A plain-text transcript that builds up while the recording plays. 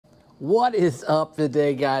What is up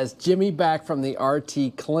today, guys? Jimmy back from the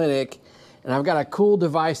RT Clinic, and I've got a cool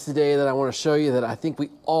device today that I want to show you that I think we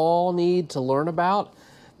all need to learn about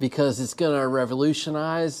because it's going to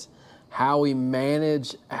revolutionize how we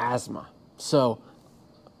manage asthma. So,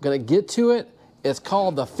 I'm going to get to it. It's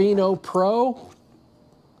called the Pheno Pro.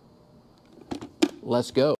 Let's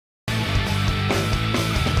go.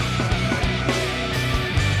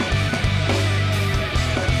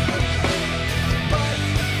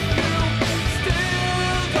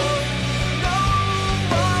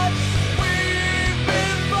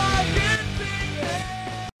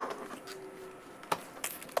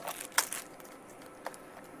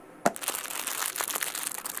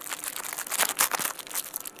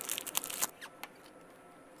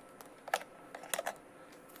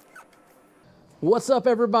 What's up,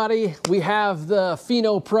 everybody? We have the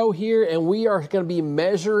Pheno Pro here, and we are going to be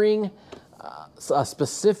measuring a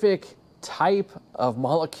specific type of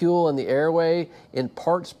molecule in the airway in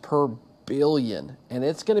parts per billion, and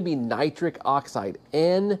it's going to be nitric oxide,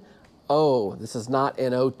 NO. This is not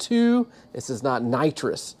NO2. This is not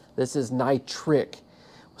nitrous. This is nitric.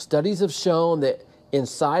 Studies have shown that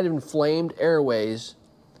inside of inflamed airways,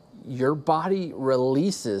 your body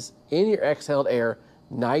releases in your exhaled air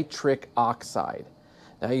nitric oxide.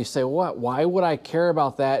 Now you say, what? Why would I care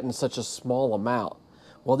about that in such a small amount?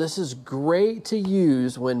 Well, this is great to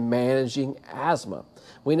use when managing asthma.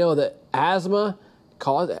 We know that asthma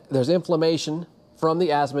there's inflammation from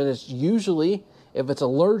the asthma, and it's usually, if it's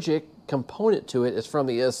allergic component to it, it's from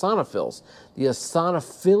the eosinophils. The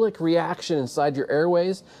eosinophilic reaction inside your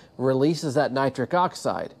airways releases that nitric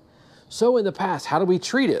oxide. So in the past, how do we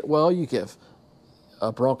treat it? Well, you give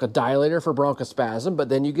a bronchodilator for bronchospasm, but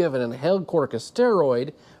then you give an inhaled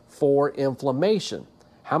corticosteroid for inflammation.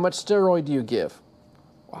 How much steroid do you give?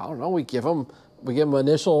 Well, I don't know. We give them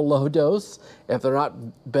initial low dose. If they're not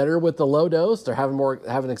better with the low dose, they're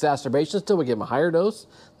having exacerbations still, we give them a higher dose,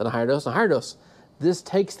 then a higher dose, and a higher dose. This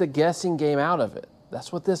takes the guessing game out of it.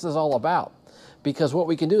 That's what this is all about. Because what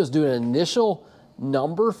we can do is do an initial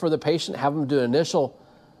number for the patient, have them do an initial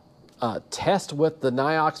test with the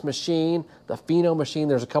Niox machine, the Pheno machine.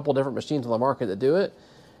 There's a couple different machines on the market that do it.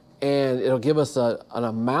 And it'll give us an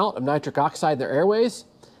amount of nitric oxide in their airways.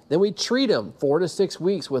 Then we treat them 4 to 6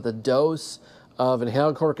 weeks with a dose of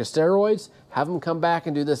inhaled corticosteroids, have them come back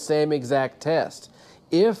and do the same exact test.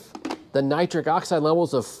 If the nitric oxide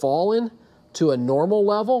levels have fallen to a normal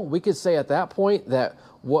level, we could say at that point that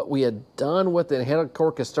what we had done with the inhaled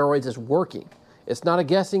corticosteroids is working. It's not a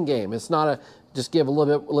guessing game. It's not a just give a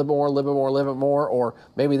little bit more, or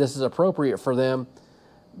maybe this is appropriate for them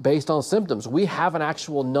based on symptoms. We have an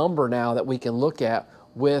actual number now that we can look at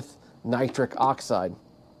with nitric oxide.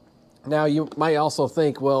 Now, you might also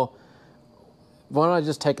think, well, why don't I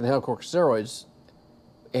just take inhaled corticosteroids,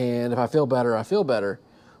 and if I feel better, I feel better.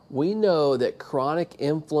 We know that chronic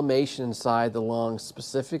inflammation inside the lungs,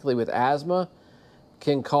 specifically with asthma,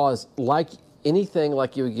 can cause, like anything,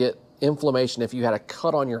 like you would get inflammation. If you had a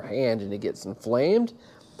cut on your hand and it gets inflamed,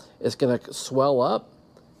 it's going to swell up,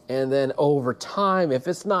 and then over time, if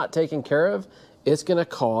it's not taken care of, it's going to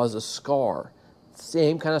cause a scar.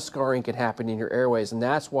 Same kind of scarring can happen in your airways, and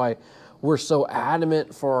that's why we're so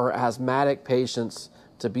adamant for our asthmatic patients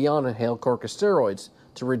to be on inhaled corticosteroids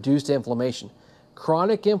to reduce the inflammation.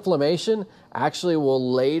 Chronic inflammation actually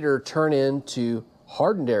will later turn into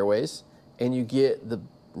hardened airways, and you get the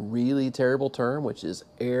really terrible term, which is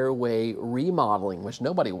airway remodeling, which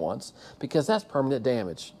nobody wants because that's permanent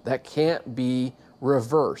damage. That can't be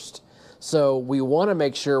reversed. So we want to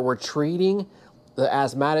make sure we're treating the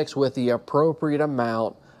asthmatics with the appropriate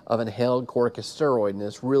amount of inhaled corticosteroid, and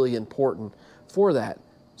it's really important for that.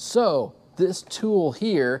 So this tool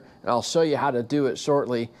here, and I'll show you how to do it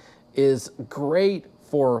shortly, is great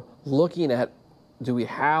for looking at, do we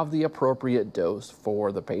have the appropriate dose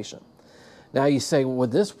for the patient? Now you say,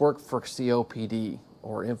 would this work for COPD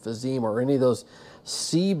or emphysema or any of those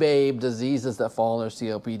CBABE diseases that fall under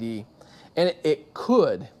COPD? And it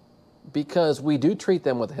could, because we do treat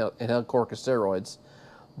them with inhaled corticosteroids,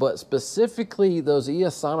 but specifically those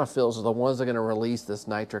eosinophils are the ones that are going to release this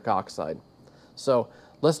nitric oxide. So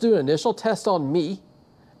let's do an initial test on me,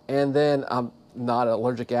 and then I'm not an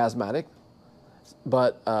allergic asthmatic,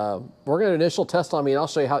 but we're going to initial test on me, and I'll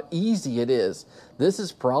show you how easy it is. This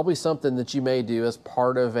is probably something that you may do as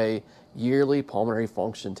part of a yearly pulmonary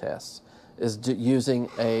function test, is using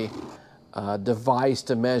a device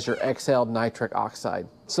to measure exhaled nitric oxide.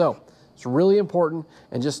 So it's really important,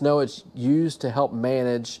 and just know it's used to help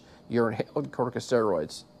manage your inhaled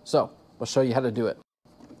corticosteroids. So I'll show you how to do it.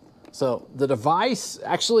 So the device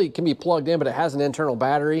actually can be plugged in, but it has an internal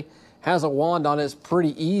battery, has a wand on it. It's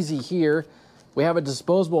pretty easy here. We have a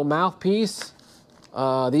disposable mouthpiece.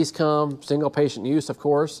 These come single patient use, of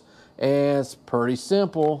course, and it's pretty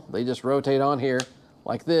simple. They just rotate on here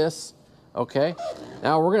like this. Okay,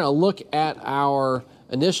 now we're gonna look at our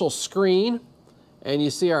initial screen, and you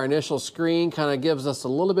see our initial screen kind of gives us a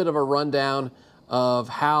little bit of a rundown of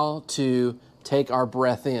how to take our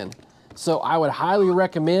breath in. So I would highly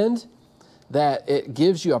recommend that it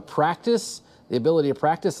gives you a practice, the ability to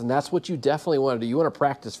practice, and that's what you definitely want to do. You want to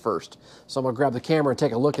practice first. So I'm gonna grab the camera and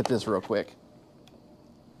take a look at this real quick.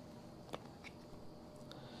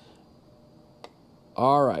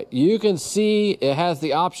 All right, you can see it has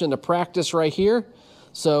the option to practice right here.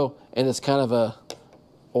 So, and it's kind of a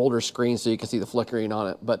older screen so you can see the flickering on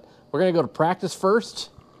it. But we're gonna go to practice first.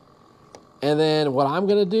 And then what I'm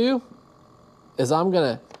gonna do is I'm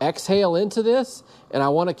gonna exhale into this, and I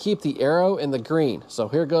wanna keep the arrow in the green. So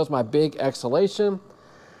here goes my big exhalation.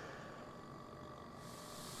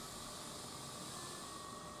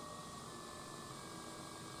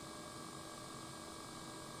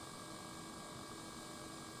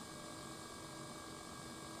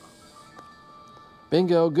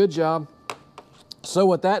 Bingo, good job. So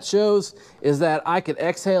what that shows is that I could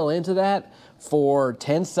exhale into that for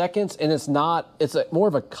 10 seconds, and it's more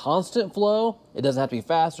of a constant flow. It doesn't have to be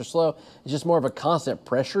fast or slow. It's just more of a constant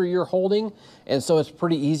pressure you're holding. And so it's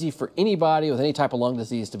pretty easy for anybody with any type of lung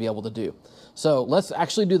disease to be able to do. So let's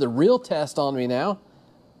actually do the real test on me now.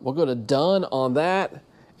 We'll go to done on that,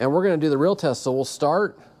 and we're gonna do the real test. So we'll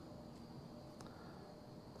start.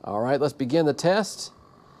 All right, let's begin the test.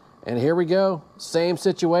 And here we go, same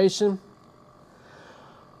situation.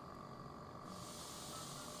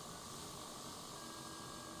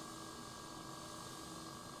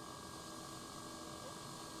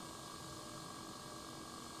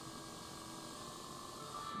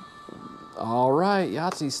 All right,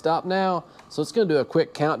 Yahtzee, stop now. So it's gonna do a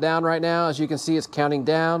quick countdown right now. As you can see, it's counting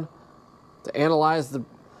down to analyze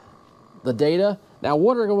the data. Now,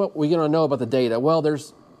 what are we gonna know about the data? Well,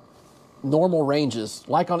 there's normal ranges.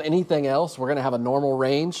 Like on anything else, we're gonna have a normal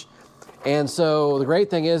range. And so the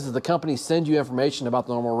great thing is the company sends you information about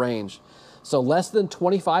the normal range. So less than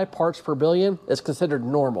 25 parts per billion is considered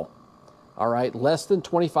normal. All right, less than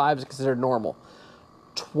 25 is considered normal.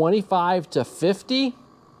 25 to 50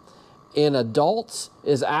 in adults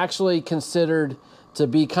is actually considered to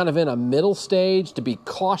be kind of in a middle stage, to be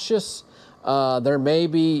cautious. There may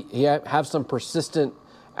be, have some persistent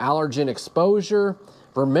allergen exposure.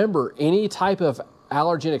 Remember, any type of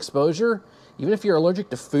allergen exposure, even if you're allergic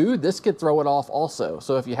to food, this could throw it off also,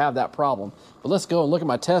 so if you have that problem. But let's go and look at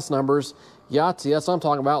my test numbers. Yahtzee, that's what I'm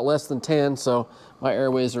talking about, less than 10, so my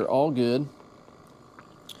airways are all good.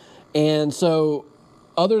 And so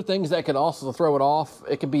other things that could also throw it off,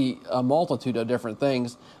 it could be a multitude of different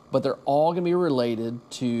things, but they're all gonna be related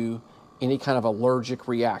to any kind of allergic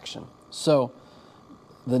reaction. So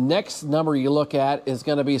the next number you look at is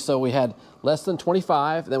gonna be, so we had less than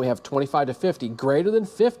 25, then we have 25 to 50. Greater than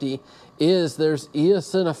 50 is there's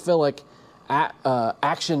eosinophilic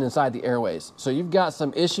action inside the airways. So you've got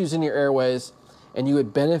some issues in your airways, and you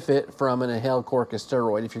would benefit from an inhaled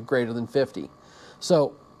corticosteroid if you're greater than 50.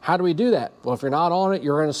 So how do we do that? Well, if you're not on it,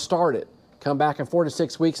 you're gonna start it. Come back in 4 to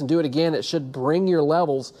 6 weeks and do it again. It should bring your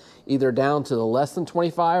levels either down to the less than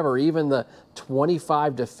 25 or even the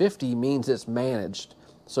 25 to 50 means it's managed.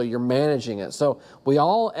 So you're managing it. So we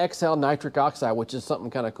all exhale nitric oxide, which is something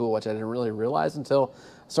kind of cool, which I didn't really realize until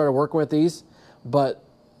I started working with these. But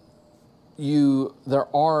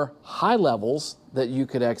there are high levels that you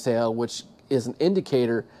could exhale, which is an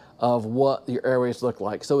indicator of what your airways look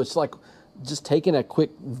like. So it's like just taking a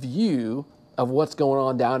quick view of what's going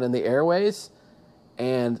on down in the airways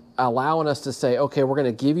and allowing us to say, okay, we're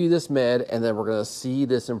gonna give you this med and then we're gonna see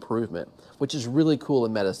this improvement, which is really cool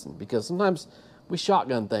in medicine because sometimes we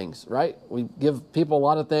shotgun things, right? We give people a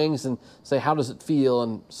lot of things and say, how does it feel?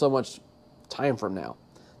 And so much time from now.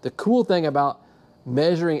 The cool thing about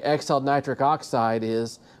measuring exhaled nitric oxide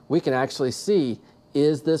is we can actually see,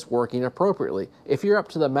 is this working appropriately? If you're up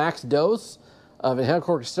to the max dose of inhaled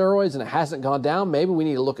corticosteroids and it hasn't gone down, maybe we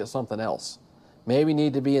need to look at something else. Maybe we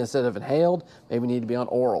need to be, instead of inhaled, maybe we need to be on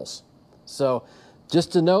orals. So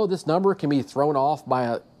just to know, this number can be thrown off by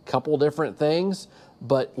a couple different things,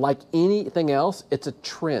 but like anything else, it's a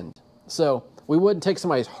trend. So we wouldn't take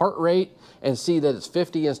somebody's heart rate and see that it's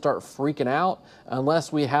 50 and start freaking out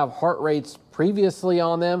unless we have heart rates previously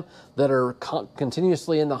on them that are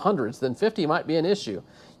continuously in the hundreds. Then 50 might be an issue.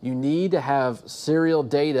 You need to have serial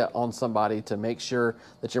data on somebody to make sure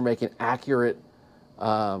that you're making accurate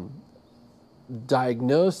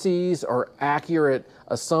diagnoses or accurate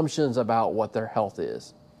assumptions about what their health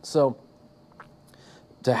is. So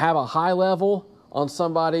to have a high level on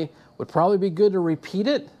somebody would probably be good to repeat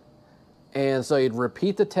it. And so you'd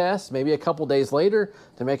repeat the test maybe a couple days later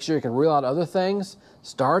to make sure you can rule out other things.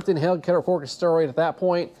 Start the inhaled corticosteroid at that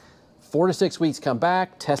point. 4 to 6 weeks, come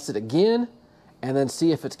back, test it again, and then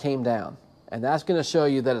see if it came down. And that's going to show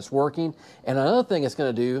you that it's working. And another thing it's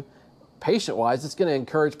going to do, patient-wise, it's going to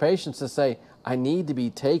encourage patients to say, I need to be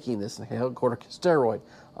taking this inhaled corticosteroid.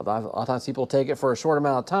 A lot of times people take it for a short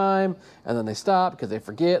amount of time, and then they stop because they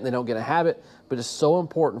forget and they don't get a habit. But it's so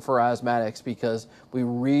important for asthmatics because we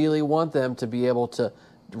really want them to be able to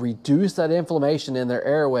reduce that inflammation in their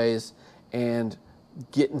airways and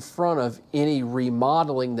get in front of any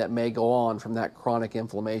remodeling that may go on from that chronic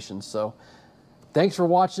inflammation. So thanks for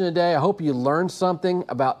watching today. I hope you learned something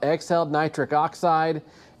about exhaled nitric oxide,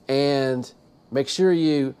 and make sure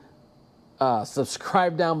you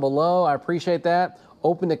subscribe down below. I appreciate that.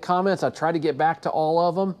 Open the comments. I try to get back to all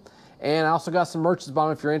of them. And I also got some merch at the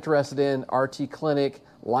bottom if you're interested in RT Clinic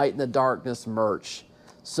Light in the Darkness merch.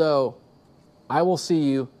 So I will see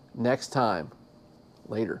you next time.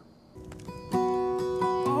 Later.